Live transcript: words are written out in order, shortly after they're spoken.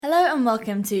Hello and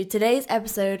welcome to today's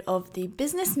episode of the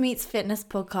Business Meets Fitness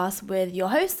podcast with your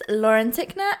host, Lauren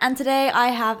Tickner. And today I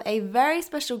have a very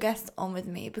special guest on with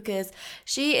me because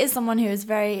she is someone who is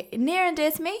very near and dear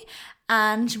to me.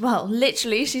 And, well,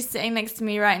 literally, she's sitting next to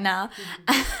me right now.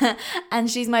 And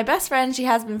she's my best friend. She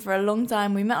has been for a long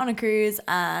time. We met on a cruise.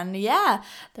 And, yeah,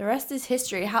 the rest is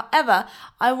history. However,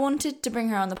 I wanted to bring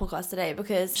her on the podcast today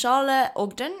because Charlotte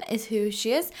Ogden is who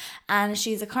she is. And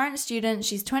she's a current student.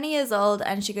 She's 20 years old.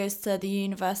 And she goes to the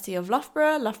University of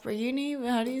Loughborough Uni.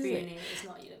 How do you say it? Uni, it's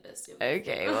not university.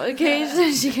 Okay,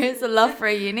 so she goes to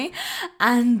Loughborough Uni,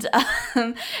 and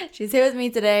she's here with me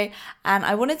today, and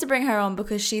I wanted to bring her on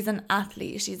because she's an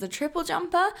athlete. She's a triple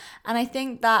jumper, and I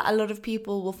think that a lot of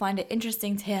people will find it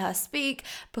interesting to hear her speak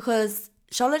because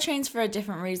Charlotte trains for a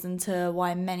different reason to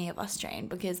why many of us train,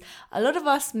 because a lot of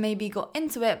us maybe got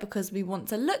into it because we want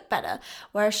to look better,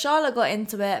 whereas Charlotte got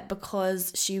into it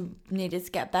because she needed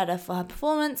to get better for her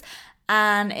performance.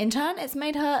 And in turn, it's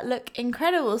made her look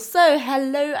incredible. So,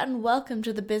 hello and welcome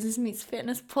to the Business Meets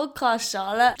Fitness podcast,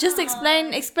 Charlotte. Just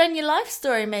explain your life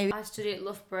story, maybe. I study at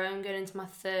Loughborough. I'm going into my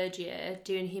third year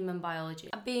doing human biology.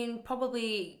 I've been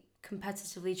probably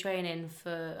competitively training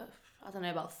for, I don't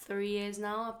know, about 3 years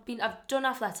now. I've done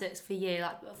athletics for years,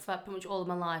 for pretty much all of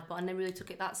my life, but I never really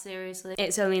took it that seriously.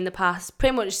 It's only in the past,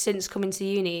 pretty much since coming to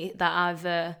uni, that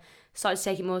I've started to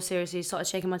take it more seriously,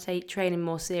 started taking my training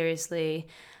more seriously,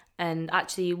 and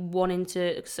actually wanting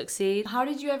to succeed. How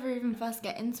did you ever even first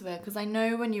get into it? Because I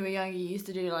know when you were young, you used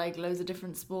to do like loads of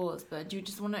different sports, but do you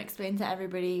just want to explain to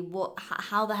everybody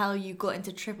how the hell you got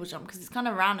into triple jump? Because it's kind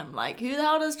of random. Like, who the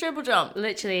hell does triple jump?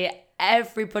 Literally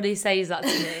everybody says that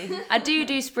to me. I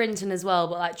do sprinting as well,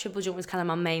 but like triple jump was kind of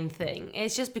my main thing.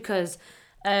 It's just because,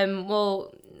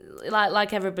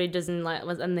 like everybody does in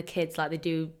and the kids, like they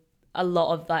do a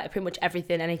lot of like pretty much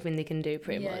anything they can do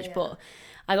pretty much. Yeah. But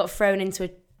I got thrown into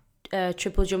a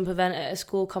triple jump event at a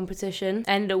school competition.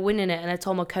 I ended up winning it, and I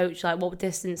told my coach like what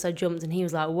distance I jumped, and he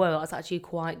was like, "Whoa, that's actually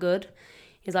quite good."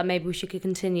 He's like, "Maybe we should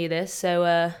continue this."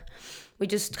 So we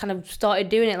just kind of started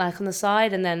doing it like on the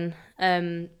side, and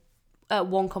then at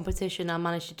one competition I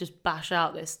managed to just bash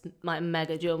out this like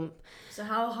mega jump. So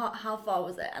how far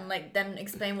was it? And like then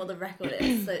explain what the record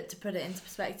is, so to put it into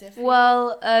perspective.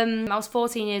 Well, I was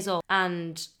 14 years old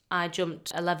and I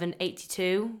jumped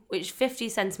 11.82, which 50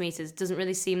 centimetres doesn't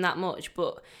really seem that much,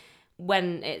 but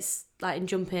when it's like in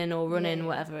jumping or running,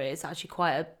 whatever, it's actually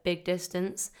quite a big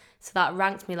distance. So that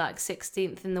ranked me like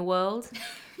 16th in the world.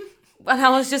 And I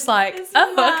was just like,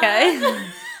 okay,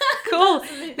 cool.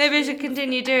 Maybe I should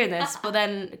continue doing this. But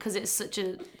then, because it's such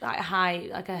a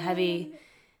heavy,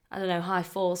 I don't know, high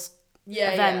force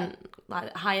event,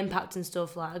 like high impact and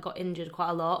stuff, like I got injured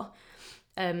quite a lot.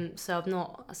 So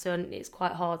it's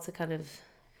quite hard to kind of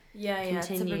continue.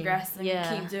 To progress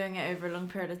and keep doing it over a long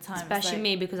period of time. Especially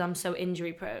me, because I'm so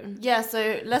injury prone. Yeah,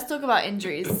 so let's talk about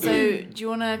injuries. So do you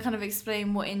want to kind of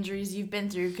explain what injuries you've been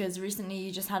through? Because recently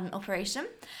you just had an operation.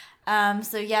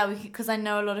 Because I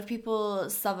know a lot of people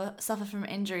suffer from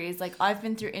injuries. Like, I've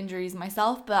been through injuries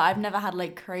myself, but I've never had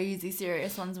like crazy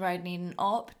serious ones where I'd need an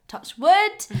op, touch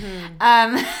wood.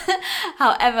 Mm-hmm.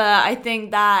 However, I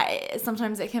think that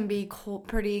sometimes it can be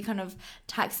pretty kind of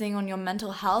taxing on your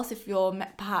mental health if you're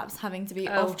perhaps having to be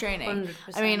off training. 100%,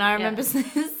 I mean, I remember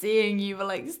seeing you were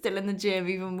like still in the gym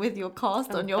even with your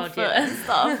cast on your foot and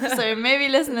stuff. So maybe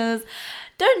listeners,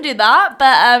 don't do that.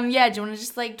 But do you want to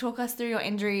just like talk us through your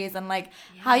injuries and like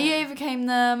how you overcame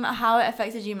them, how it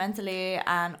affected you mentally,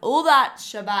 and all that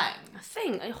shebang? I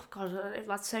think, oh god, I've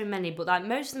had so many, but like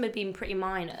most of them have been pretty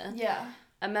minor. Yeah.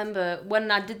 I remember when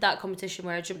I did that competition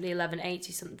where I jumped the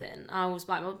 11.80 something, I was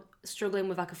like struggling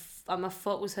with my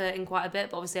foot was hurting quite a bit,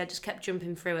 but obviously I just kept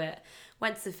jumping through it.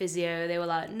 Went to the physio, they were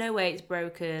like, no way, it's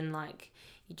broken, like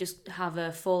you just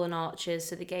have fallen arches,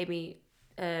 so they gave me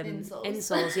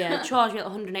insoles, charged me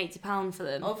like £180 for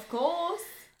them. Of course.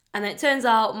 And then it turns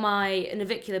out my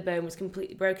navicular bone was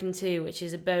completely broken too, which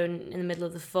is a bone in the middle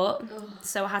of the foot. Ugh.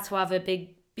 So I had to have a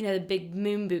big, the big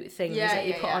moon boot things that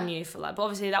you put on you for like. But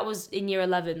obviously that was in year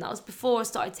 11. That was before I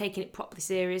started taking it properly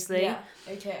seriously. Yeah.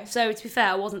 Okay. So to be fair,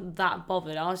 I wasn't that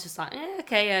bothered. I was just like,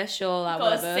 okay, yeah, sure, like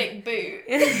got whatever. A sick boot.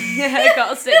 I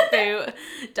got a sick boot.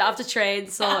 Don't have to train,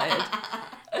 sorted.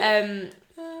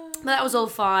 But that was all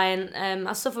fine.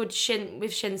 I suffered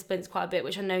with shin splints quite a bit,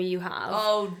 which I know you have.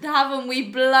 Oh, haven't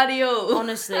we bloody all?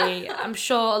 Honestly, I'm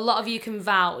sure a lot of you can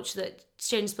vouch that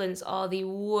shin splints are the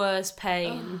worst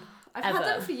pain I've ever. had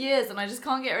them for years and I just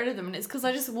can't get rid of them, and it's because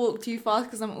I just walk too fast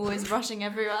because I'm always rushing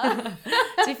everywhere.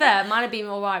 To be fair, mine have been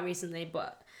alright recently,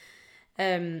 but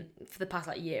for the past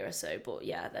like year or so. But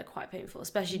yeah, they're quite painful,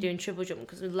 especially doing triple jump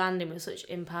because with landing with such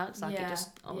impact, like it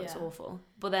just it's awful.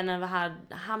 But then I've had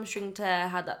a hamstring tear,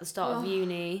 had at the start of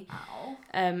uni.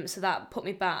 Ow. So that put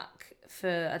me back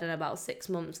for I don't know about 6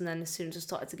 months, and then as soon as I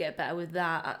started to get better with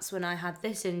that, that's when I had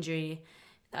this injury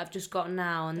that I've just got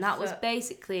now, and that was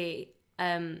basically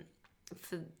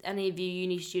for any of you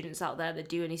uni students out there that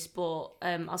do any sport,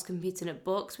 I was competing at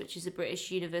BUCS, which is the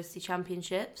British University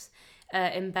Championships,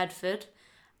 in Bedford,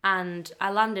 and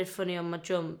I landed funny on my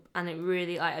jump, and it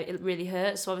really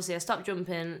hurt. So obviously I stopped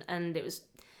jumping, and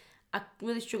I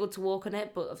really struggled to walk on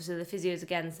it, but obviously the physios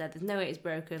again said there's no way it's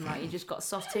broken, like you just got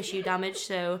soft tissue damage.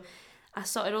 So I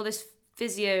started all this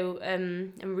physio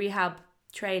and rehab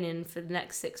training for the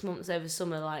next 6 months over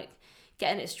summer, like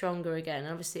getting it stronger again.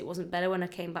 And obviously it wasn't better when I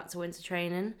came back to winter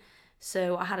training.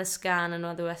 So I had a scan and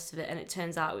all the rest of it, and it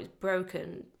turns out it was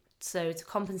broken. So to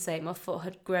compensate, my foot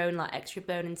had grown like extra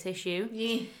bone and tissue.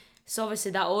 Yeah. So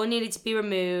obviously that all needed to be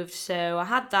removed. So I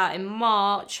had that in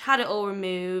March, had it all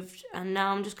removed, and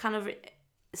now I'm just kind of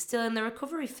still in the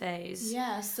recovery phase.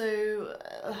 Yeah, so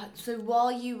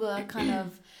while you were kind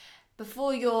of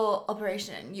before your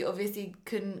operation, you obviously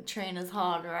couldn't train as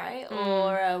hard, right?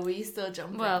 Or were you still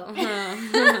jumping? Well,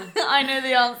 I know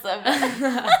the answer.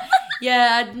 But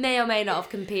yeah, I may or may not have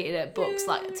competed at BUCS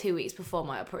like 2 weeks before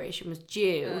my operation was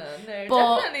due. No,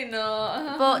 But- definitely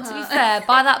not. But to be fair,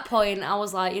 by that point, I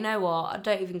was like, you know what? I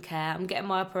don't even care. I'm getting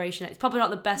my operation. It's probably not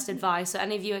the best advice. So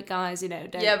any of you guys,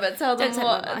 don't. Yeah, but tell them don't take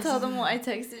my advice. what I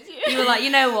texted you. You were like, you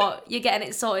know what? You're getting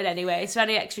it sorted anyway. So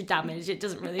any extra damage, it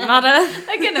doesn't really matter.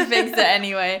 I'm gonna fix it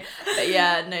anyway. But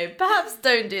yeah, no, perhaps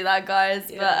don't do that, guys.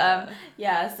 Yeah. But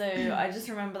yeah, so I just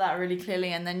remember that really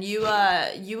clearly. And then you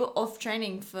were off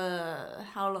training for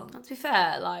how long? To be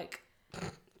fair, like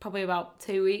probably about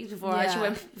 2 weeks before I actually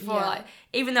went. Yeah.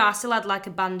 Even though I still had like a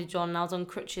bandage on, and I was on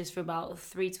crutches for about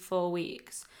 3 to 4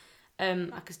 weeks.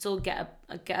 I could still get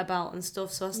about and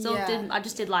stuff. So I still did. I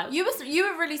just did like You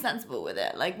were really sensible with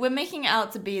it. Like, we're making it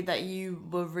out to be that you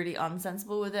were really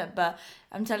unsensible with it, but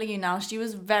I'm telling you now, she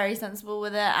was very sensible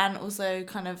with it, and also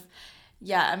kind of,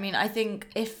 I mean, I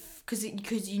think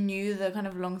because you knew the kind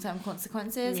of long-term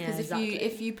consequences, because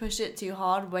if you push it too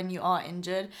hard when you are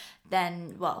injured,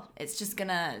 then it's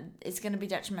gonna be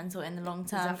detrimental in the long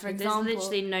term. Exactly. For example, there's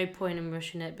literally no point in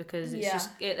rushing it because it's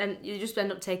and you just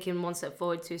end up taking 1 step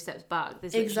forward, 2 steps back.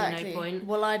 There's literally no point.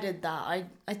 Well, I did that.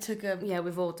 I took a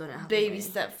we've all done it. baby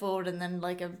step forward, and then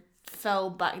like a fell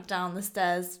back down the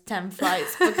stairs 10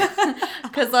 flights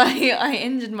because I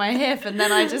injured my hip, and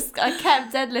then I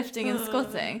kept deadlifting and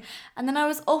squatting, and then I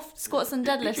was off squats and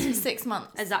deadlifts for 6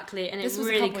 months. Exactly, and This it was a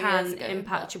really couple can years ago,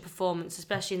 impact your performance,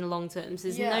 especially in the long term. So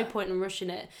there's no point in rushing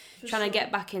it. Trying to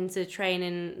get back into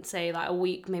training, say like a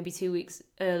week, maybe 2 weeks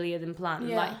earlier than planned.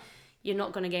 Like you're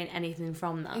not going to gain anything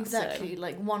from that. Exactly,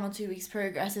 like 1 or 2 weeks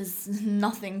progress is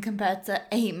nothing compared to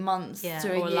 8 months to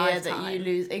a year lifetime that you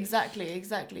lose.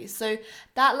 Exactly. So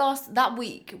that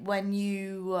week when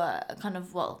you kind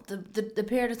of the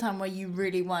period of time where you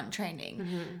really weren't training,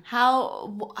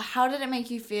 how did it make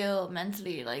you feel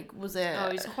mentally? Like, was it? Oh,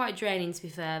 it was quite draining, to be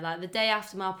fair. Like the day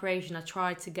after my operation, I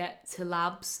tried to get to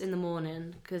labs in the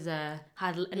morning because I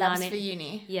had labs for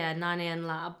uni. Yeah, 9 a.m.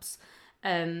 labs.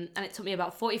 And it took me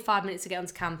about 45 minutes to get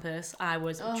onto campus. I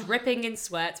was dripping in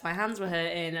sweat, my hands were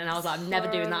hurting, and I was like, I'm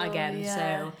never doing that again.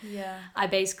 So I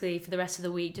basically, for the rest of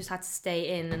the week, just had to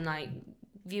stay in and like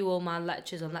view all my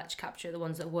lectures on Lecture Capture, the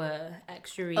ones that were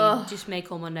extra read, just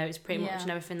make all my notes pretty much and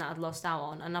everything that I'd lost out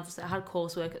on. And obviously I had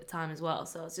coursework at the time as well,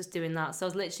 so I was just doing that. So I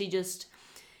was literally just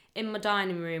in my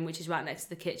dining room, which is right next to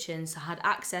the kitchen, so I had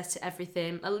access to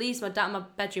everything. At least my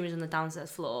bedroom is on the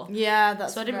downstairs floor. Yeah,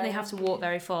 that's so I didn't really have to walk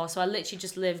very far. So I literally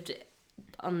just lived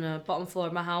on the bottom floor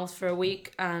of my house for a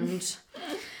week, and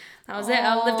that was it.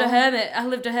 I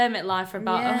lived a hermit life for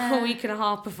about a week and a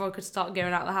half before I could start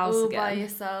going out of the house again. All by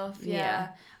yourself. Yeah.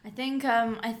 I think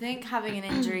having an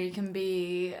injury can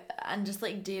be, and just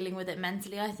like dealing with it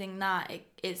mentally, I think that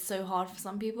it's so hard for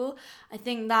some people. I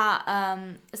think that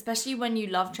especially when you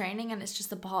love training and it's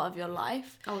just a part of your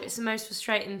life. Oh, it's the most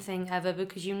frustrating thing ever,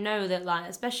 because you know that, like,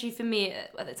 especially for me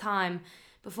at the time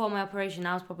before my operation,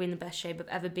 I was probably in the best shape I've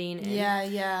ever been in.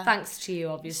 Yeah. Thanks to you,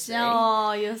 obviously.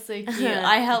 Oh, you're so cute.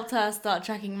 I helped her start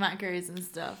tracking macros and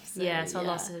stuff. So, I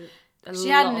lost she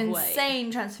had an insane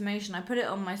transformation. I put it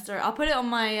on my story. I'll put it on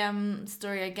my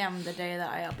story again the day that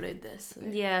I upload this. So.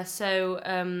 Yeah, so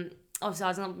obviously I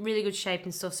was in really good shape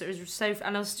and stuff, so it was so...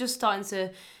 And I was just starting to...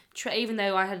 even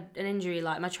though I had an injury,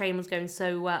 like, my training was going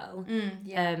so well.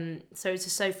 So it's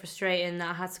just so frustrating that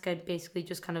I had to go basically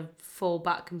just kind of fall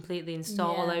back completely and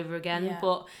start all over again.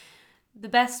 But the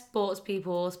best sports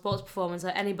people, sports performers,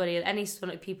 like anybody, any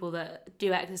sort of people that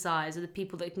do exercise are the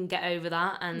people that can get over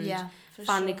that and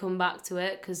finally come back to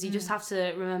it, because you just have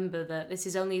to remember that this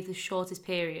is only the shortest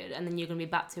period, and then you're going to be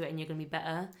back to it and you're going to be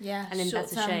better. Yeah, and in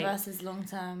better shape versus long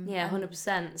term. Yeah,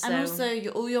 100%. So. And also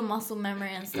all your muscle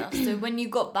memory and stuff. So when you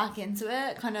got back into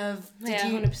it, kind of,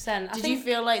 100%. Did you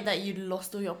feel like that you'd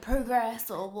lost all your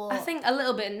progress or what? I think a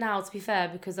little bit now, to be fair,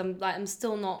 because I'm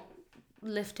still not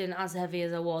lifting as heavy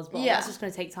as I was, but that's just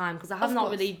going to take time, because I have not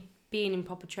really been in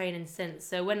proper training since.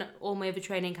 So when all my other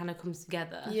training kind of comes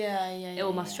together,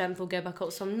 all my strength will go back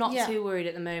up. So I'm not too worried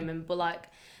at the moment. But like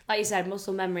you said,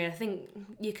 muscle memory, I think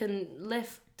you can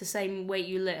lift the same weight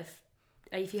you lift.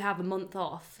 If you have a month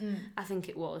off, I think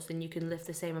it was, then you can lift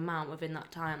the same amount within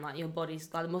that time. Like your body's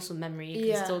like the muscle memory,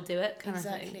 you can still do it. Kind of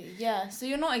thing. Yeah. So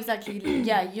you're not exactly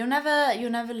you're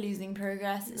never losing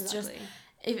progress. It's just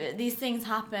if these things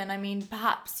happen, I mean,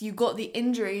 perhaps you got the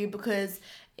injury because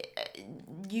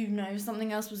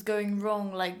something else was going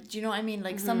wrong. Like, do you know what I mean?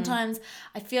 Like sometimes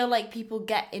I feel like people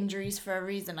get injuries for a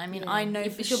reason. I mean, I know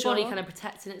for sure your body kind of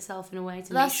protecting itself in a way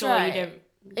to make sure you don't.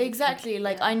 Exactly.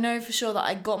 Like I know for sure that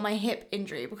I got my hip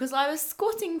injury because I was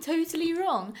squatting totally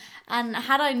wrong, and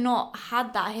had I not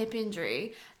had that hip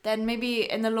injury, then maybe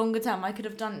in the longer term I could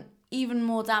have done even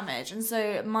more damage. And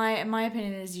so my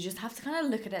opinion is you just have to kind of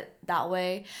look at it that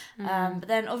way. But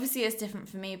then obviously it's different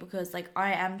for me because like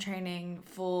I am training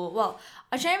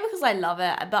I train because I love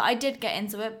it, but I did get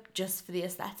into it just for the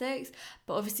aesthetics.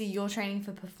 But obviously you're training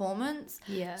for performance.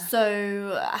 Yeah.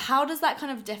 So how does that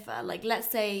kind of differ? Like, let's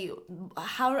say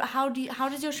how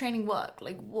does your training work?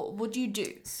 Like what do you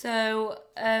do? So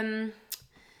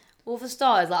well, for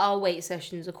starters, like our weight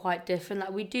sessions are quite different.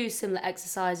 Like we do similar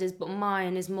exercises, but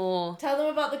mine is more. Tell them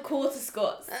about the quarter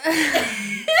squats.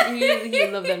 you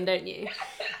love them, don't you?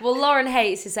 Well, Lauren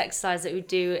hates this exercise that we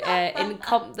do in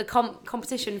the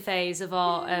competition phase of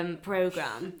our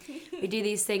program. We do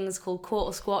these things called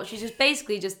quarter squats, which is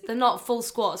basically they're not full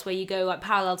squats where you go like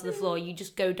parallel to the floor. You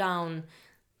just go down.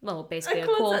 Well, basically a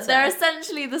quarter. They're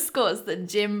essentially the squats that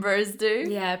gym bros do.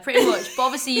 Yeah, pretty much. But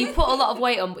obviously you put a lot of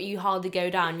weight on, but you hardly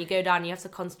go down. You go down, you have to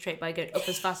concentrate by going up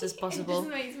as fast as possible. It just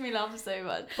makes me laugh so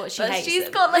much. But she's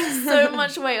got like so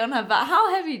much weight on her back.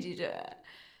 How heavy do you do it?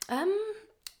 I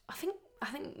think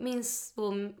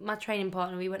my training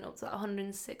partner, we went up to like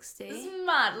 160. It's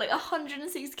mad, like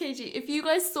 160 kg. If you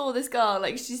guys saw this girl,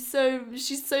 like she's so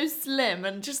slim,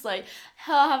 and just like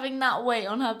her having that weight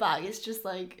on her back, it's just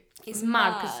like it's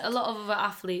mad because a lot of other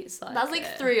athletes like that's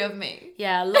like 3 of me.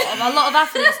 Yeah, a lot of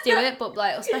athletes do it, but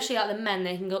like especially like the men,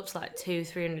 they can go up to like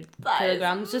 200-300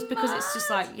 kilograms just because it's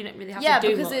just like you don't really have to do much.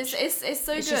 Yeah, because it's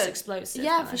so it's good. Just explosive.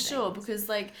 Yeah, for sure, because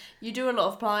like you do a lot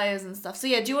of plyos and stuff. So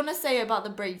yeah, do you want to say about the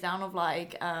breakdown of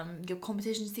like your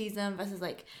competition season versus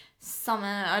like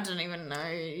summer? I don't even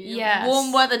know. Yes.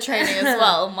 Warm weather training as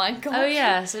well. My God. Oh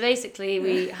yeah. So basically,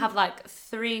 we have like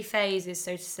 3 phases,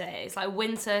 so to say. It's like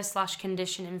winter /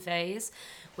 conditioning phase,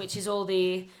 which is all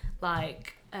the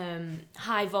like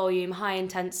high volume, high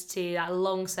intensity, like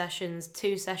long sessions,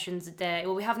 2 sessions a day.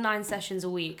 Well, we have 9 sessions a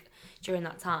week during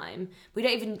that time. We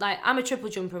don't even like. I'm a triple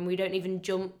jumper, and we don't even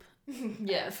jump.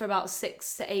 For about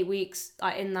 6 to 8 weeks,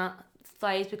 like in that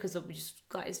phase, because of it's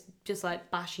just like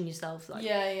bashing yourself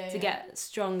to get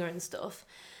stronger and stuff.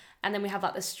 And then we have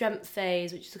like the strength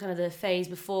phase, which is kind of the phase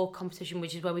before competition,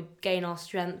 which is where we gain our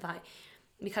strength. Like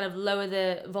we kind of lower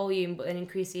the volume but then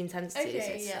increase the intensity.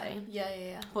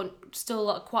 Yeah. But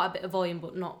still quite a bit of volume,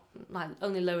 but not like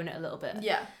only lowering it a little bit.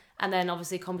 Yeah. And then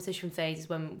obviously competition phase is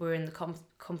when we're in the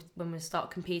when we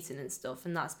start competing and stuff,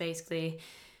 and that's basically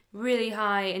really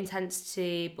high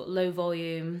intensity but low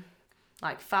volume,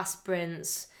 like fast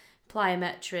sprints,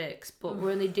 plyometrics, but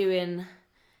we're only doing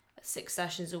 6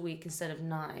 sessions a week instead of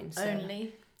 9. So.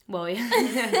 Only? Well,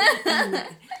 yeah.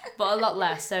 But a lot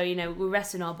less. So, we're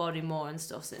resting our body more and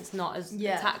stuff, so it's not as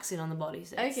taxing on the body.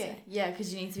 So okay, yeah,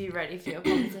 because you need to be ready for your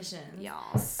competition.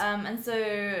 Yes. And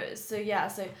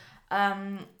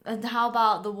how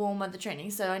about the warm weather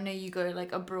training? So I know you go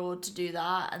like abroad to do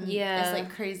that, and it's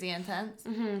like crazy intense.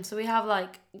 So we have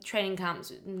like training camps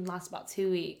that last about 2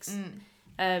 weeks.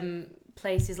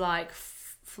 Places like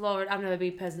Florida. I've never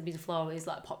been to Florida. It's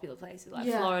like popular places like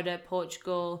Florida,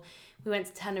 Portugal. We went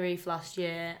to Tenerife last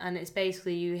year, and it's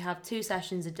basically you have 2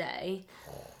 sessions a day.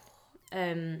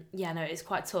 It's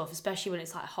quite tough, especially when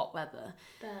it's like hot weather.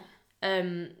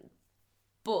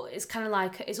 But it's kind of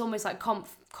like it's almost like comp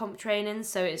training,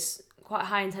 so it's quite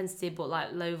high intensity but like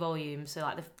low volume. So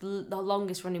like the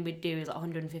longest running we'd do is like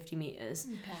 150 meters.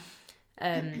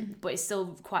 Okay. But it's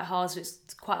still quite hard, so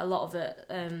it's quite a lot of it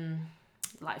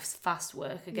like fast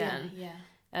work again. Yeah.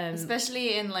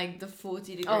 Especially in like the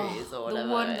 40 degrees or whatever.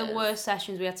 One of the worst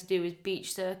sessions we had to do was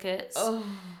beach circuits.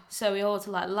 So we all had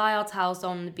to like lie our towels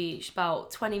down on the beach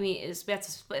about 20 meters. We had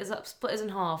to split us in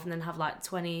half, and then have like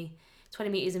 20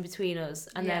 meters in between us,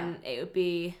 and then it would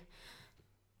be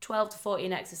 12 to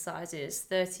 14 exercises,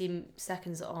 30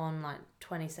 seconds on, like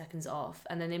 20 seconds off,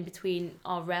 and then in between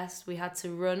our rest we had to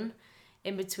run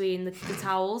in between the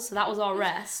towels. So that was our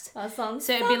rest. That sounds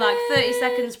so it'd be like 30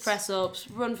 seconds press ups,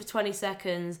 run for 20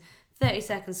 seconds, 30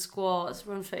 seconds squats,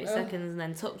 run 30 seconds, and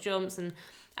then tuck jumps, and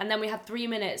then we had 3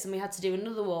 minutes and we had to do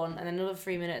another one, and then another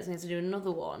 3 minutes and we had to do another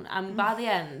one. And by the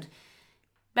end,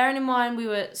 bearing in mind we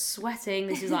were sweating,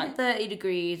 this is like 30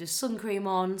 degrees with sun cream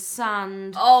on,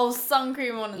 sand. Oh, sun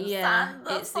cream on and sand.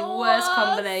 It's the worst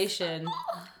combination.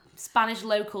 Spanish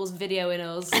locals videoing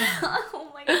us. Oh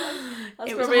my god.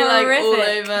 That's It was probably like all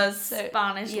horrific. over So,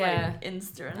 Spanish yeah. like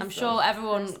Insta and I'm stuff. sure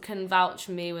everyone can vouch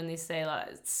for me when they say like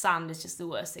sand is just the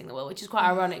worst thing in the world, which is quite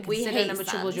ironic We considering hate I'm a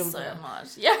triple sand jumper. so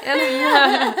much. Yeah.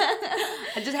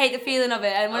 I just hate the feeling of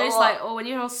it, and when it's like, when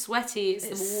you're all sweaty, it's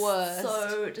the worst.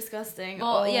 So disgusting.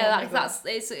 Well, my God. that's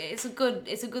it's a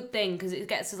good thing because it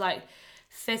gets us like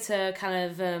fitter,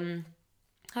 kind of.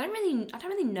 I don't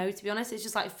really know, to be honest. It's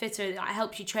just like fitter. It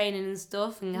helps you training and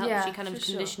stuff, and helps you kind of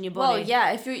condition your body. Well,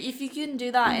 yeah. If you can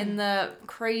do that in the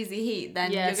crazy heat,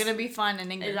 then you're gonna be fine in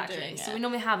England doing So it. we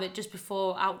normally have it just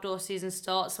before outdoor season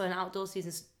starts. So in outdoor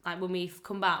season, like when we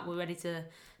come back, we're ready to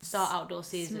start outdoor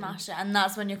season. Smash it, and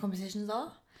that's when your competitions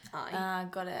are. Aye.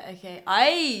 Got it. Okay.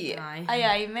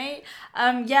 Aye, mate.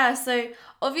 Yeah. So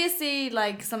obviously,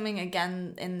 like something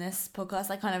again in this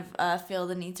podcast, I kind of feel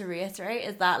the need to reiterate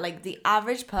is that like the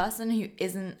average person who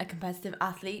isn't a competitive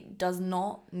athlete does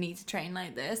not need to train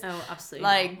like this. Oh, absolutely.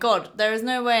 Like God, there is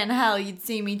no way in hell you'd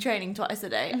see me training twice a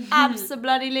day.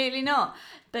 Absolutely not.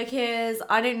 Because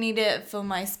I don't need it for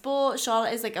my sport.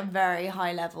 Charlotte is like a very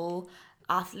high level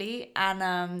athlete,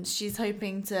 and she's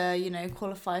hoping to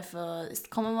qualify for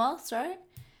Commonwealths, right?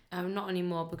 Not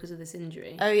anymore because of this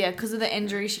injury. Oh yeah, because of the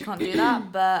injury she can't do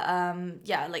that, but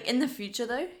yeah, like in the future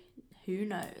though, who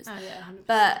knows? Oh yeah,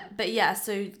 100%. But yeah,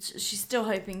 so she's still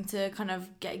hoping to kind of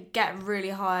get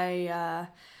really high.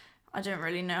 I don't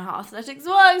really know how athletics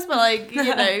works, but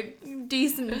like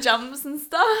decent jumps and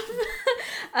stuff.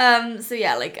 So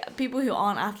yeah, like people who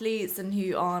aren't athletes and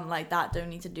who aren't like that don't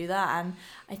need to do that. And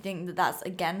I think that that's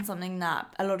again something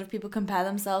that a lot of people compare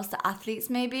themselves to athletes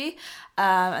maybe,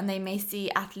 and they may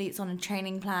see athletes on a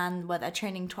training plan where they're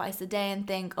training twice a day and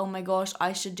think, oh my gosh,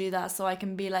 I should do that so I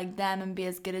can be like them and be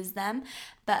as good as them.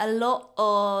 But a lot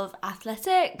of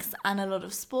athletics and a lot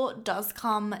of sport does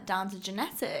come down to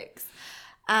genetics.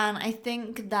 And I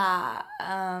think that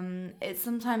it's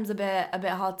sometimes a bit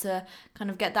hard to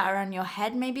kind of get that around your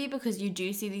head maybe, because you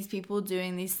do see these people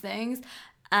doing these things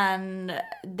and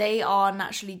they are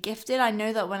naturally gifted. I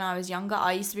know that when I was younger,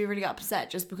 I used to be really upset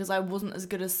just because I wasn't as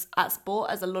good at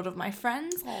sport as a lot of my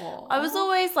friends. Aww. I was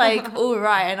always like, all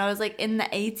right, and I was like in the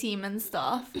A-team and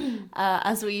stuff,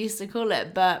 as we used to call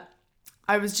it, but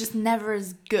I was just never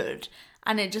as good.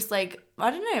 And it just like,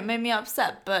 I don't know, it made me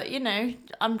upset. But, I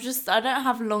don't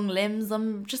have long limbs.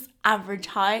 I'm just average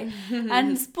height.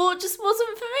 And sport just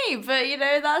wasn't for me.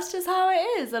 But, that's just how it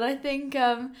is. And I think,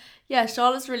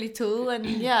 Charlotte's really tall. And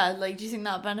yeah, like, do you think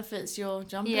that benefits your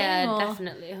jumping? Yeah,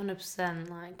 definitely, 100%.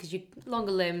 Like, because you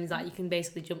longer limbs, like, you can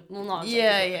basically jump. Well, not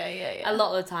exactly, Yeah. a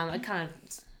lot of the time, it kind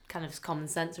of common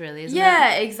sense, really, isn't it?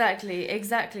 Yeah,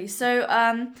 exactly.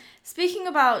 So, speaking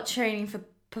about training for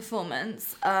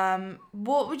performance,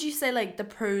 what would you say like the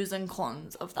pros and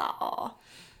cons of that are?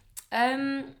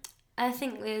 I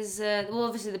think there's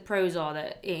obviously the pros are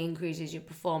that it increases your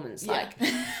performance. Like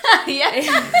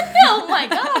Oh my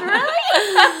god,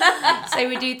 really? So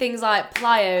we do things like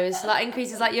plyos, so that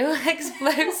increases like your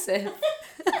explosive.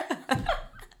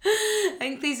 It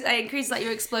increases like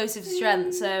your explosive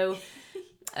strength. So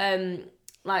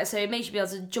so it makes you be able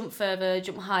to jump further,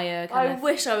 jump higher. I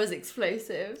wish I was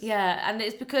explosive. Yeah, and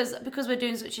it's because we're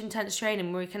doing such intense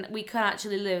training, we can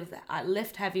actually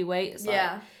lift heavy weights.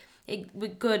 We're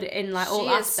good in like all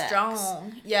aspects. She is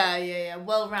strong. Yeah.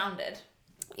 Well-rounded.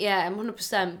 Yeah,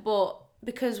 100%. But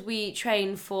because we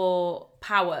train for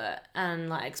power and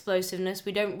like explosiveness,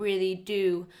 we don't really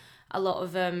do a lot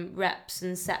of reps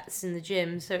and sets in the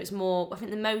gym. So it's more. I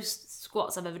think the most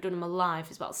squats I've ever done in my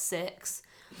life is about 6.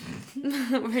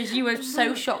 Whereas you were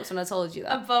so shocked when I told you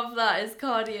that. Above that is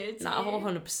cardio too. No,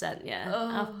 100%, yeah.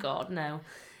 Oh god, no.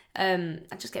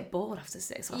 I just get bored after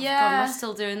 6. Oh, God, Yeah. am I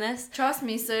still doing this? Trust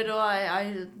me, so do I.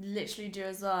 I literally do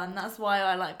as well, and that's why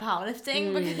I like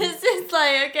powerlifting because it's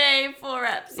like, okay, 4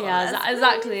 reps. Or Yeah,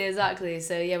 less. exactly.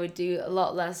 So yeah, we do a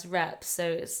lot less reps,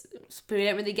 so we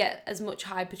don't really get as much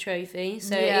hypertrophy.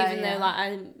 So even though like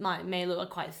I may look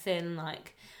quite thin,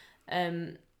 like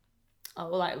or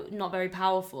like not very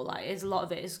powerful, like a lot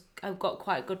of it is I've got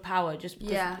quite good power just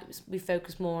because we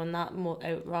focus more on that more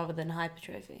rather than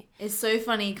hypertrophy. It's so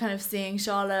funny kind of seeing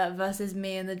Charlotte versus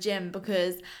me in the gym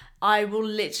because I will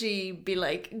literally be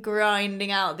like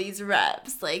grinding out these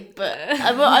reps, like, but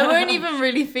I won't even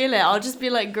really feel it. I'll just be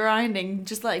like grinding,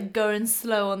 just like going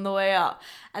slow on the way up,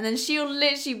 and then she'll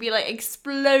literally be like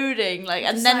exploding, like,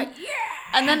 and then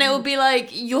and then it will be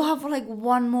like you'll have like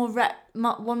one more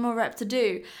rep to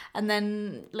do, and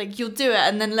then like you'll do it,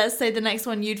 and then let's say the next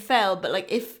one you'd fail, but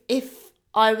like if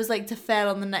I was like to fail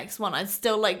on the next one, I'd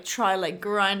still like try like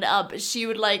grind it up, but she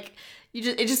would like.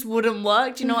 It just wouldn't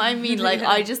work. Do you know what I mean? Like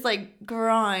I just like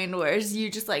grind, whereas you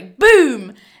just like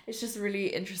boom. It's just really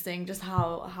interesting, just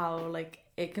how like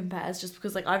it compares. Just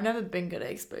because like I've never been good at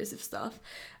explosive stuff,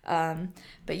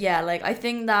 but yeah, like I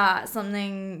think that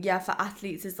something for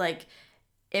athletes is like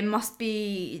it must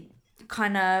be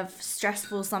kind of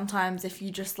stressful sometimes if you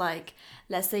just like,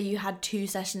 let's say you had 2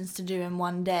 sessions to do in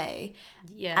one day,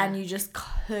 and you just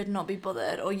could not be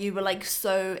bothered, or you were like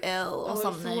so ill or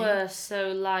something. It's worse.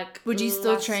 So like, would you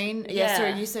still train? Yeah,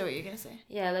 sorry, you say what you're gonna say.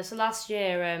 Yeah, so last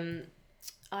year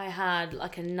I had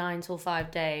like a 9 till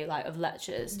 5 day like of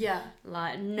lectures. Yeah.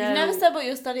 Like You've never said what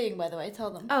you're studying, by the way.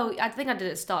 Tell them. Oh, I think I did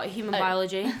at the start, human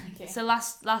biology. Okay. So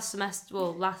last semester,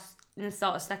 in the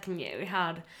start of second year, we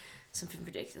had something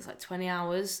ridiculous, like 20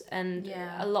 hours, and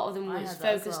a lot of them was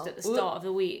focused at the start of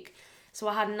the week. So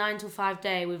I had a 9 till 5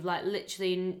 day with like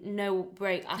literally no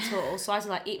break at all. So I had to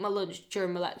like eat my lunch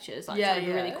during my lectures, like trying to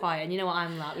be really quiet. And you know what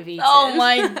I'm like with eating. Oh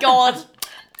my God. So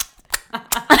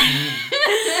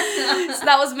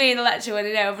that was me in the lecture when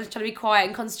I was trying to be quiet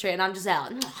and concentrate, and I'm just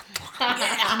out.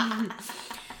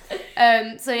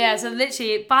 So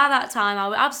literally by that time I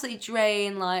was absolutely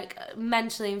drained, like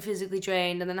mentally and physically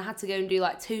drained, and then I had to go and do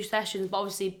like 2 sessions, but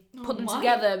obviously put them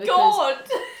together because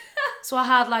so I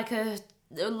had like a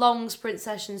long sprint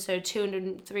session, so 200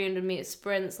 and 300 meter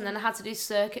sprints, and then I had to do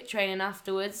circuit training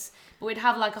afterwards, but we'd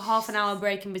have like a half an hour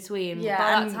break in between. By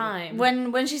that time,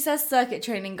 when she says circuit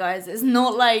training, guys, it's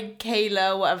not like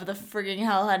Kayla, whatever the frigging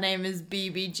hell her name is,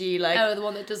 BBG, like the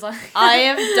one that does like I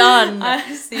have done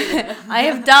I've seen it. I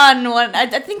have done one. I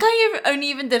think I only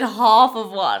even did half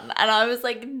of one, and I was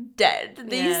like dead.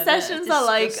 These sessions are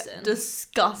like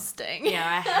disgusting.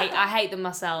 Yeah, I hate them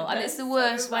myself, and it's the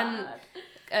worst when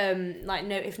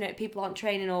if people aren't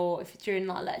training, or if you're doing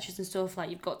like lectures and stuff, like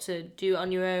you've got to do it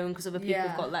on your own because other people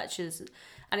have got lectures,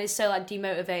 and it's so like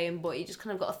demotivating, but you just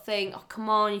kind of got to think, oh come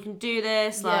on, you can do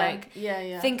this,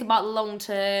 think about the long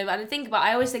term, and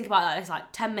I always think about it like it's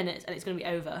like 10 minutes and it's going to be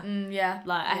over.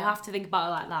 I have to think about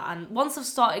it like that, and once I've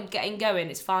started getting going,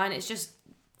 it's fine, it's just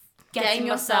getting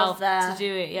myself there to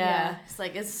do it. It's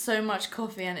like it's so much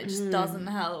coffee and it just doesn't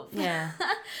help. So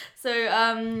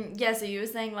so you were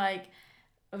saying like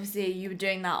obviously you were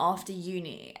doing that after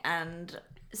uni, and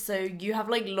so you have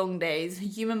like long days.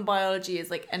 Human biology is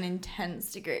like an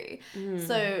intense degree.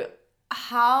 So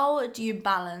how do you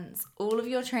balance all of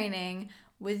your training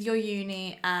with your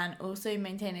uni and also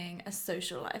maintaining a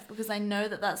social life? Because I know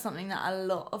that that's something that a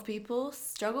lot of people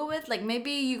struggle with. Like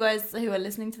maybe you guys who are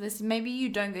listening to this, maybe you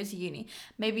don't go to uni,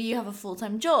 maybe you have a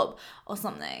full-time job or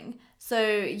something. So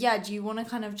do you want to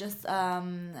kind of just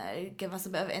give us a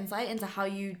bit of insight into how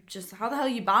the hell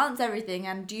you balance everything,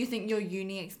 and do you think your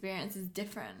uni experience is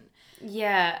different?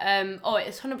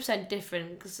 It's 100%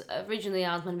 different, because originally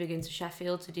I was meant to be going to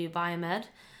Sheffield to do biomed.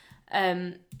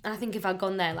 And I think if I'd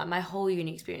gone there, like my whole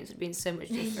uni experience would have been so much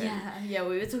different. We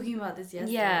were talking about this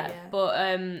yesterday. But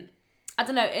I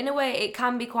don't know, in a way it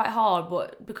can be quite hard,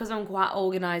 but because I'm quite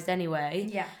organised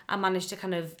anyway, I managed to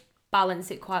kind of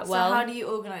balance it quite well. So how do you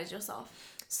organise yourself?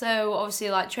 So obviously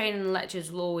like training and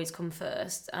lectures will always come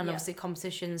first, and obviously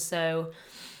competitions. So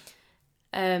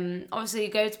obviously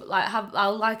you go to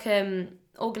I'll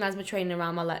organise my training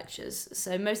around my lectures.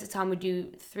 So most of the time we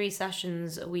do 3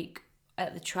 sessions a week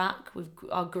at the track with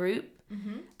our group,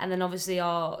 and then obviously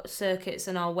our circuits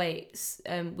and our weights,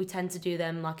 we tend to do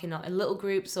them like in little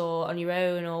groups or on your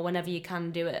own or whenever you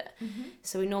can do it.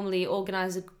 So we normally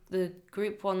organise the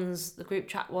group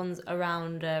track ones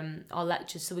around our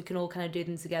lectures, so we can all kind of do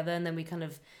them together, and then we kind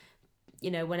of,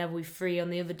 whenever we're free on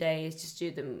the other days, just do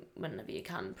them whenever you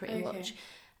can, pretty much.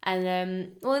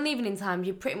 And well, in the evening times,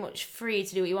 you're pretty much free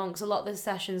to do what you want, because a lot of the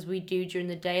sessions we do during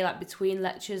the day, like between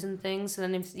lectures and things. So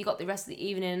then if you got the rest of the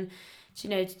evening,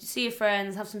 to see your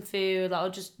friends, have some food, like, or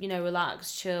just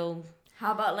relax, chill.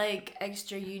 How about like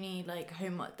extra uni like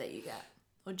homework that you get,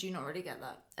 or do you not really get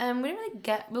that? We don't really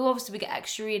get. Well, obviously we get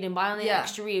extra reading, but I only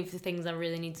extra read for the things I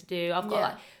really need to do. I've got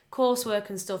like coursework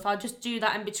and stuff. I'll just do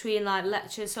that in between like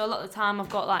lectures. So a lot of the time I've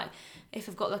got like, if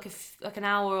I've got like an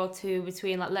hour or two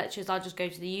between like lectures, I'll just go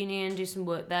to the uni and do some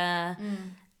work there.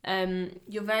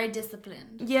 You're very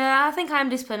disciplined. Yeah, I think I'm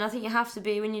disciplined. I think you have to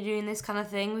be when you're doing this kind of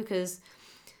thing, because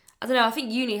I don't know, I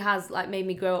think uni has like made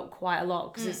me grow up quite a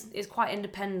lot, because it's quite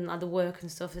independent, like the work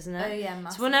and stuff, isn't it? Oh yeah,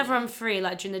 massively. So whenever I'm free,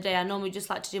 like during the day, I normally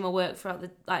just like to do my work throughout the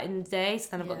in the day, so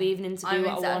then I've got the evening to do I'm what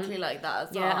I want. exactly like that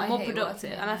as well. Yeah, I'm more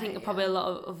productive, and I think probably a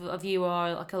lot of you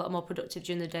are like a lot more productive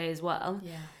during the day as well.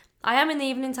 Yeah. I am in the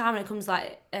evening time when it comes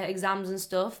like exams and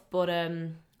stuff, but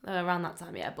around that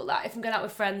time, yeah. But like if I'm going out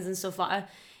with friends and stuff, like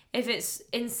if it's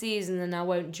in season, then I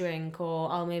won't drink, or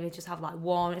I'll maybe just have like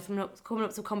one. If I'm coming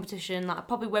up to a competition, like I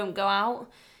probably won't go out,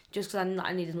 just because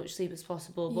I need as much sleep as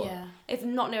possible. But if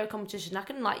not near a competition, I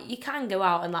can you can go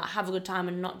out and like have a good time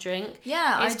and not drink.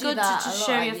 Yeah, it's good to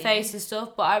show your face and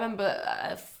stuff. But I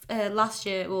remember last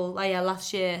year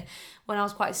when I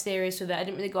was quite serious with it, I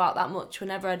didn't really go out that much.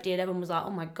 Whenever I did, everyone was like, "Oh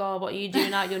my god, what are you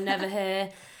doing out? You're never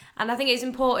here." And I think it's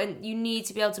important. You need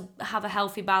to be able to have a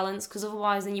healthy balance, because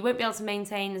otherwise, then you won't be able to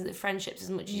maintain the friendships as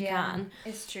much as you can.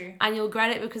 It's true. And you'll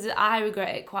regret it, because I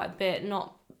regret it quite a bit,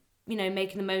 not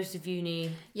making the most of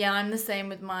uni. Yeah, I'm the same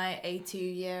with my A2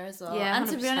 year as well. Yeah, 100%. And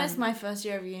to be honest, my first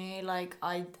year of uni, like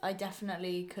I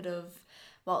definitely could have.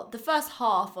 Well, the first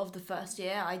half of the first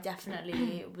year, I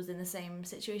definitely was in the same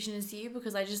situation as you,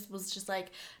 because I was just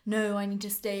like, no, I need to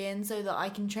stay in so that I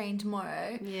can train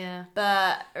tomorrow. Yeah.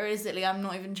 But realistically, I'm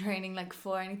not even training like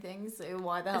for anything, so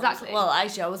why the hell? Exactly. Well,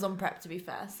 actually, I was on prep, to be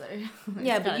fair, so.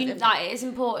 Yeah, but it's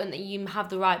important that you have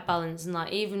the right balance, and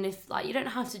like even if like you don't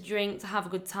have to drink to have a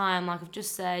good time, like I've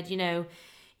just said,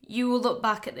 you will look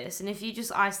back at this, and if you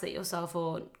just isolate yourself,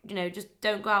 or just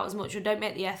don't go out as much, or don't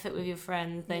make the effort with your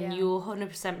friends, then you'll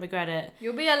 100% regret it.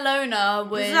 You'll be a loner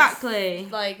with exactly,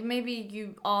 like maybe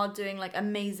you are doing like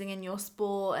amazing in your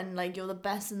sport and like you're the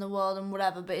best in the world and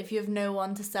whatever, but if you have no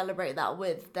one to celebrate that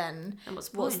with, then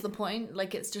what's the point?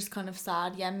 Like, it's just kind of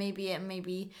sad. Yeah, maybe it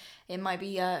might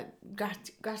be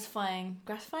gratifying.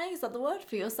 Gratifying, is that the word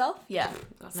for yourself? Yeah.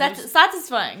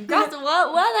 Satisfying. Where the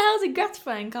hell did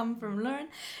gratifying come from, Lauren?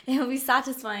 It'll be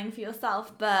satisfying for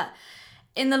yourself, but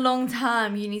in the long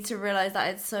term, you need to realize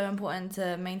that it's so important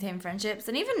to maintain friendships.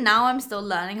 And even now, I'm still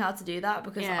learning how to do that,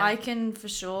 because I can for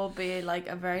sure be like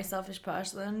a very selfish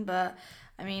person, but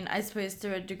I mean, I suppose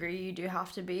to a degree you do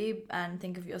have to be and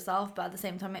think of yourself, but at the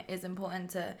same time, it is important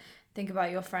to think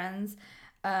about your friends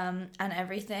and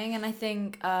everything. And I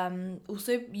think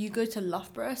also you go to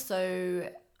Loughborough, so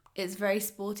it's very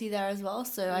sporty there as well,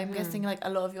 so I'm guessing like a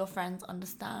lot of your friends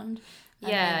understand.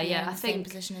 I think same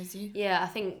position as you. Yeah, I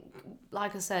think,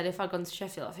 like I said, if I'd gone to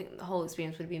Sheffield, I think the whole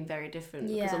experience would have been very different,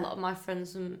 because a lot of my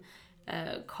friends from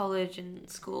college and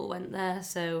school went there,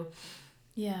 so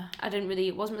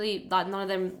it wasn't really like, none of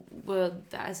them were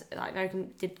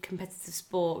did competitive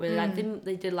sport really. Like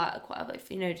they did like quite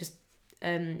like just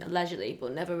leisurely,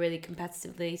 but never really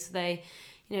competitively, so they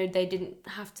didn't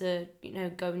have to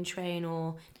go and train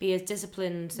or be as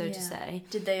disciplined, so to say.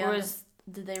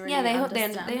 Did they really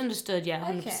understand? They understood,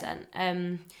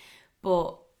 100%.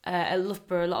 But at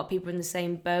Loughborough, a lot of people are in the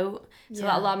same boat, so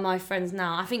a lot of my friends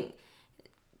now, I think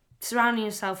surrounding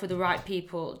yourself with the right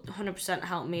people 100%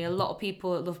 helped me. A lot of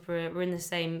people at Loughborough were in the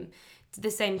same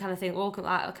kind of thing, all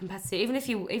like competitive. Even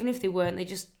if they weren't, they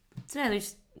just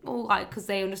all like, because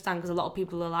they understand, because a lot of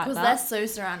people are like that. Because they're so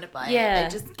surrounded by it, they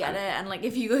just get it. And like,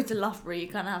 if you go to Loughborough, you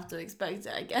kind of have to expect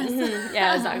it, I guess.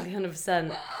 Yeah, exactly,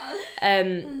 100%.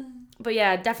 But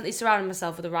yeah, definitely surrounding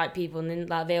myself with the right people, and then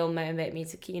like they all motivate me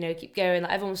to keep going.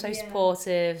 Like, everyone was so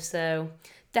supportive, so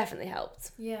definitely helped.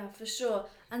 Yeah, for sure.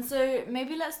 And so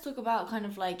maybe let's talk about kind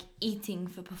of like eating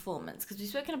for performance, because we've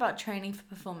spoken about training for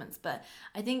performance, but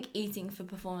I think eating for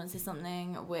performance is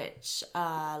something which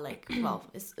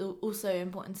it's also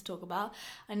important to talk about.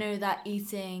 I know that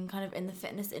eating kind of in the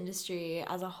fitness industry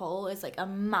as a whole is like a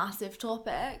massive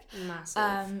topic.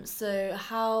 Massive.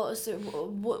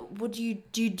 What do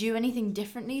you do anything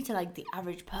differently to like the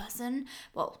average person?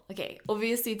 Well, okay,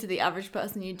 obviously to the average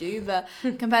person you do, but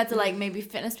compared to like maybe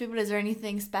fitness people, is there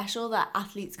anything special that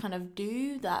athletes kind of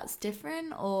do that's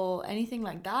different, or anything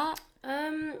like that?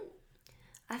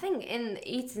 I think in the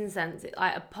eating sense,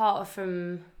 like apart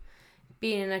from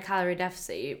being in a calorie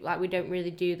deficit, like we don't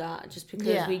really do that just because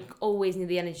Yeah. we always need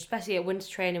the energy, especially at winter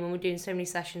training when we're doing so many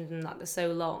sessions and like they're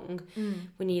so long.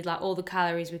 We need like all the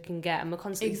calories we can get, and we're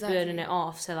constantly burning it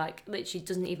off. So like literally, it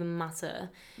doesn't even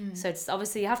matter. So it's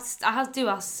obviously I have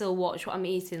to still watch what I'm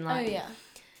eating. Like,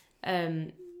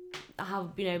 I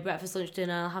have breakfast, lunch,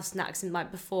 dinner. I'll have snacks in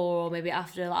like before or maybe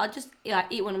after. Like, I'll just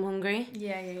eat when I'm hungry.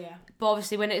 Yeah. But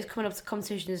obviously, when it's coming up to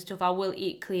competitions and stuff, I will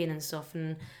eat clean and stuff,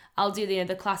 and I'll do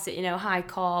the classic, high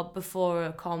carb before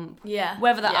a comp. Yeah.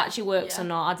 Whether that actually works or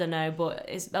not, I don't know. But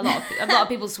it's a lot of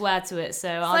people swear to it,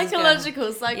 so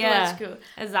psychological. Yeah,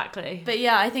 exactly. But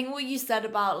yeah, I think what you said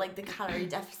about like the calorie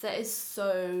deficit is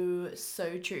so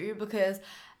true, because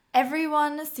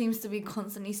everyone seems to be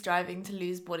constantly striving to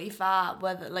lose body fat,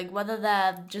 whether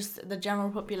they're just the general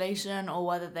population or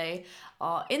whether they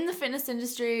are in the fitness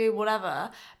industry,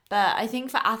 whatever. But I think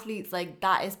for athletes, like,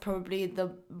 that is probably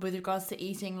with regards to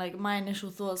eating, like, my initial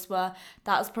thoughts were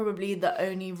that's probably the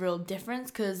only real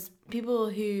difference, because people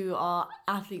who are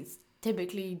athletes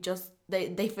typically just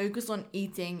they focus on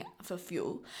eating for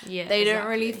fuel. Yeah, they don't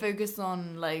really focus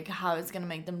on like how it's going to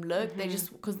make them look. They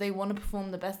just, because they want to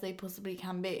perform the best they possibly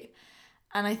can be.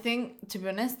 And I think, to be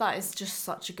honest, that is just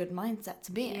such a good mindset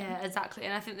to be in. Yeah, exactly.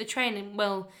 And I think the training,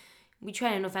 we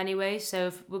train enough anyway, so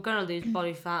if we're going to lose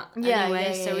body fat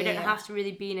anyway, so we don't have to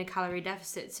really be in a calorie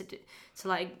deficit to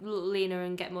like look leaner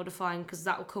and get more defined, because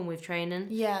that will come with training.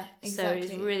 Yeah, exactly.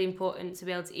 So it's really important to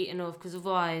be able to eat enough, because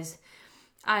otherwise,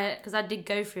 I did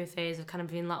go through a phase of kind of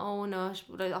being like, oh no,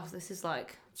 this is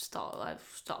like start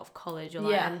of college or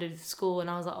like end of school, and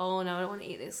I was like, oh no, I don't want to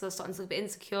eat this. So I was starting to look a bit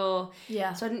insecure.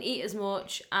 Yeah. So I didn't eat as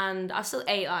much, and I still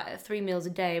ate like 3 meals a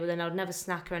day, but then I would never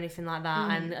snack or anything like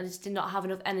that, and I just did not have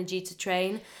enough energy to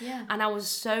train. Yeah. And I was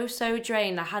so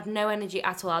drained. I had no energy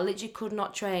at all. I literally could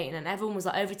not train, and everyone was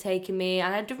like overtaking me,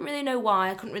 and I didn't really know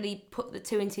why. I couldn't really put the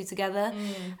two and two together.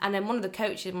 And then one of the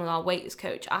coaches, one of our weights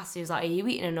coach, asked, he was like, are you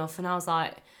eating enough? And I was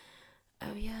like,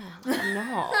 oh yeah, I'm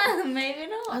not. Maybe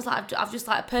not. I was like, I've just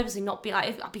like purposely not be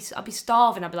like, I'd be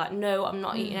starving. I'd be like, no, I'm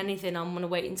not eating anything. I'm gonna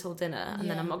wait until dinner, and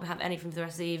then I'm not gonna have anything for the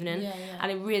rest of the evening. Yeah.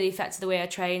 And it really affected the way I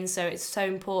train. So it's so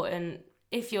important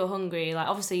if you're hungry. Like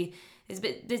obviously, there's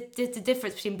the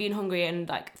difference between being hungry and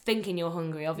like thinking you're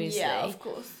hungry. Obviously, Yeah, of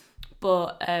course.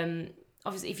 But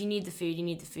obviously, if you need the food, you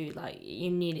need the food. Like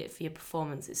you need it for your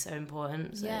performance. It's so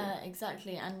important. So. Yeah,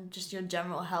 exactly. And just your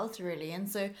general health, really. And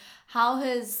so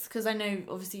because I know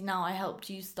obviously now I helped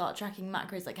you start tracking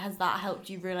macros, like has that helped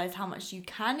you realize how much you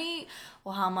can eat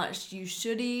or how much you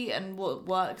should eat and what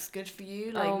works good for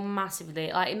you? Like, oh,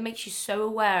 massively. Like it makes you so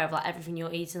aware of like everything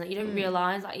you're eating that you don't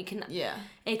realise. Like it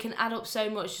can add up so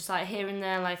much, just like here and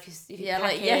there. Like if you're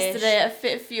like yesterday at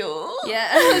Fit Fuel.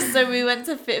 Yeah. So we went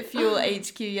to Fit Fuel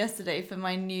HQ yesterday for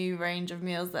my new range of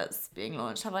meals that's being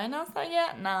launched. Have I announced that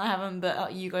yet? No, I haven't,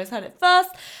 but you guys heard it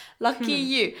first. Lucky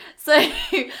you. So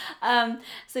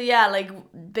yeah, like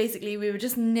basically we were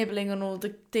just nibbling on all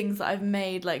the things that I've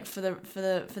made, like for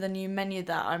the new menu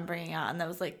that I'm bringing out, and there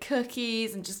was like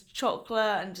cookies and just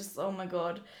chocolate and just, oh my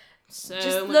god,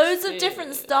 just loads of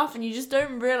different stuff, and you just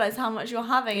don't realize how much you're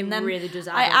having. And then really does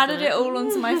I added it all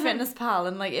onto my Fitness Pal,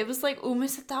 and like it was like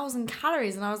almost 1,000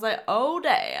 calories, and I was like, oh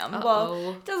damn.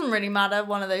 Well, it doesn't really matter,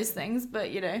 one of those things, but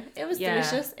it was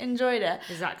delicious. Enjoyed it.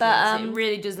 Exactly. But so it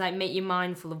really does like make you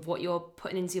mindful of what you're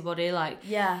putting into your body. Like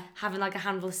having like a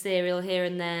handful of cereal here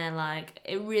and there, like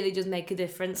it really does make a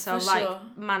difference. So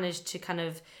I've managed to kind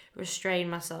of restrain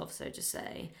myself, so to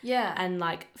say, and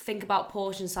like think about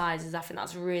portion sizes. I think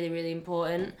that's really, really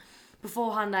important.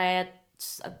 Beforehand I had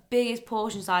a biggest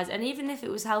portion size, and even if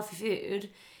it was healthy food,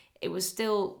 it was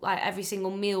still like every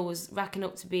single meal was racking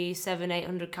up to be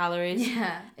 700-800 calories.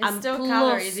 It's still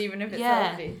calories even if it's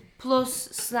healthy, plus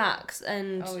snacks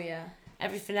and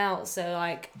everything else. So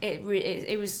like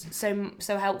it was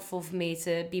so helpful for me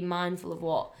to be mindful of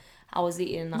what I was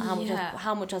eating, like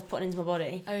how much I was putting into my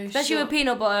body, especially with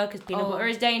peanut butter, because peanut butter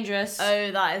is dangerous.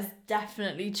 Oh, that is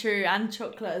definitely true, and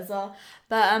chocolate as well.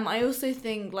 But I also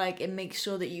think like it makes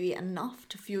sure that you eat enough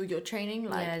to fuel your training.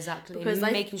 Like, exactly. Because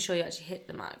making sure you actually hit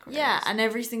the macros. Yeah, and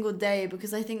every single day,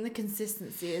 because I think the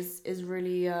consistency is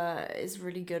really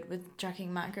good with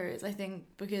tracking macros. I think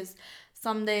because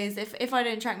some days, if I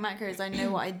don't track macros, I know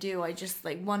what I do. I just,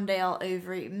 like, one day I'll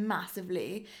overeat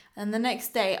massively. And the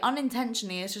next day,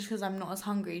 unintentionally, it's just because I'm not as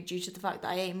hungry due to the fact that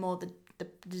I ate more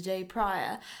the day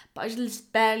prior. But I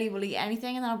just barely will eat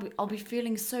anything. And then I'll be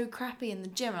feeling so crappy in the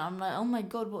gym. And I'm like, oh my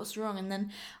God, what's wrong? And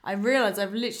then I realise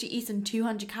I've literally eaten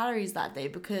 200 calories that day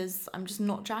because I'm just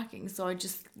not tracking. So I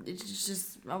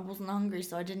wasn't hungry,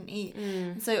 so I didn't eat.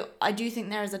 So I do think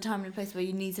there is a time and a place where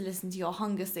you need to listen to your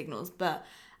hunger signals. But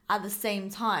at the same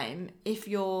time, if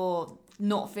you're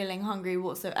not feeling hungry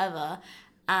whatsoever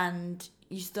and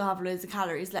you still have loads of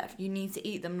calories left, you need to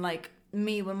eat them. Like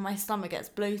me, when my stomach gets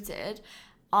bloated,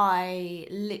 I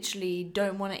literally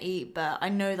don't want to eat, but I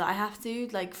know that I have to,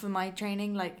 like, for my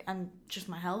training, like, and just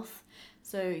my health.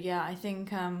 So yeah, I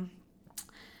think I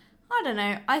don't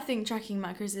know, I think tracking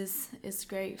macros is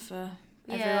great for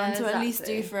everyone to at least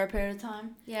do for a period of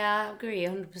time. Yeah, I agree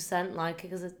 100%. Like,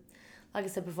 because like I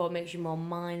said before, it makes you more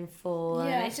mindful.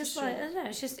 Yeah, and it's just like, I don't know,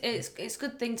 it's a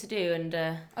good thing to do. And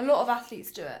a lot of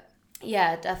athletes do it.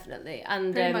 yeah, definitely.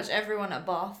 And pretty much everyone at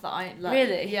Bath that I like.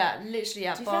 Really? Yeah, literally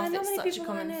at Bath, it's such a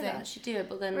common thing. That actually do it,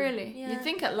 but then Really? yeah. You'd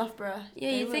think at Loughborough.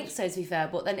 Yeah, you'd think so, to be fair,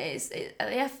 but then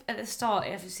at the start,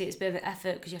 obviously it's a bit of an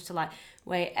effort because you have to like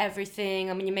weigh everything.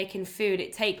 I mean, you're making food;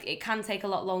 it can take a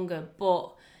lot longer,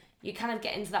 but you kind of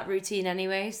get into that routine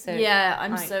anyway. So yeah,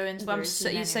 I'm like, so into the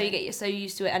routine. So you get so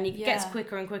used to it, and it gets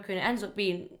quicker and quicker, and it ends up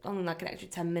being only like an extra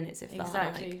 10 minutes if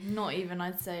exactly. that. Like. Not even,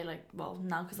 I'd say, like, well,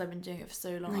 now because I've been doing it for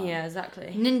so long. Yeah, exactly.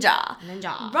 Ninja.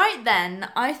 Ninja. Right then,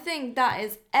 I think that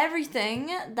is everything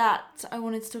that I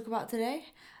wanted to talk about today.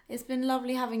 It's been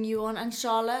lovely having you on. And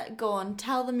Charlotte, go on,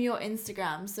 tell them your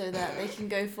Instagram so that they can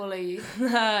go follow you.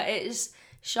 It's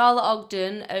Charlotte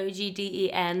Ogden,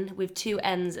 Ogden, with 2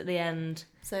 N's at the end.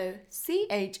 So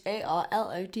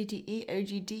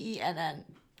CharlotteOgdenn.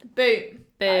 Boom. Boom.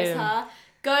 That is her.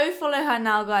 Go follow her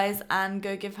now, guys, and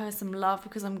go give her some love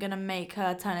because I'm gonna make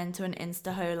her turn into an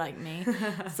insta-ho like me.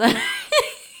 So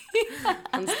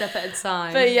One step at a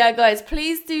time. But yeah, guys,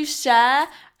 please do share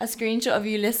a screenshot of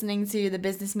you listening to the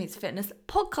Business Meets Fitness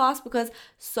podcast because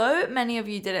so many of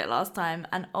you did it last time,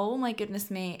 and oh my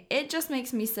goodness me, it just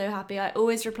makes me so happy. I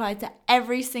always reply to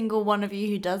every single one of you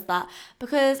who does that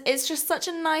because it's just such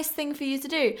a nice thing for you to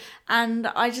do, and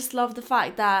I just love the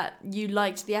fact that you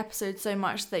liked the episode so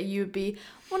much that you would be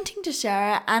wanting to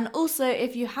share it. And also,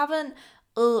 if you haven't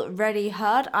already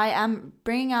heard, I am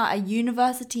bringing out a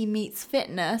University Meets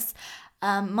Fitness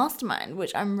mastermind,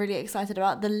 which I'm really excited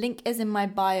about. The link is in my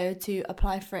bio to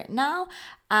apply for it now,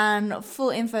 and full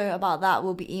info about that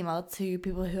will be emailed to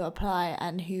people who apply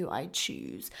and who I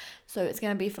choose. So it's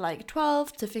going to be for like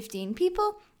 12 to 15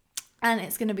 people, and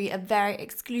it's going to be a very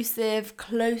exclusive,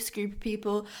 close group of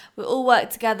people. We all work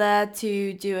together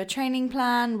to do a training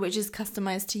plan, which is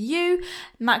customized to you.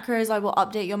 Macros, I will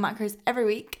update your macros every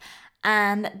week.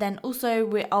 And then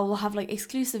also I will have like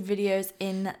exclusive videos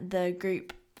in the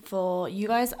group for you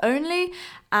guys only.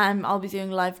 I'll be doing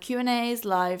live Q&As,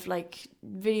 live like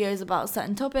videos about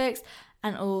certain topics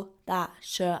and all that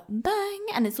shebang.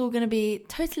 And it's all going to be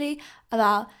totally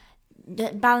about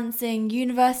balancing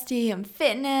university and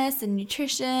fitness and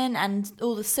nutrition and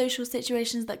all the social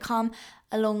situations that come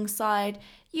alongside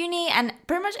uni and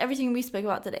pretty much everything we spoke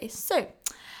about today. So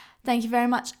thank you very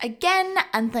much again,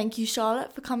 and thank you,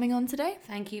 Charlotte, for coming on today.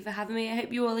 Thank you for having me. I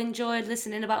hope you all enjoyed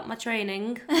listening about my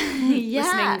training. Yeah.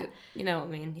 Listening, you know what I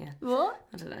mean, yeah. What?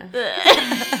 I don't know.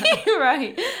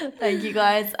 Right. Thank you,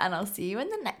 guys, and I'll see you in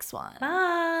the next one.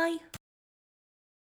 Bye.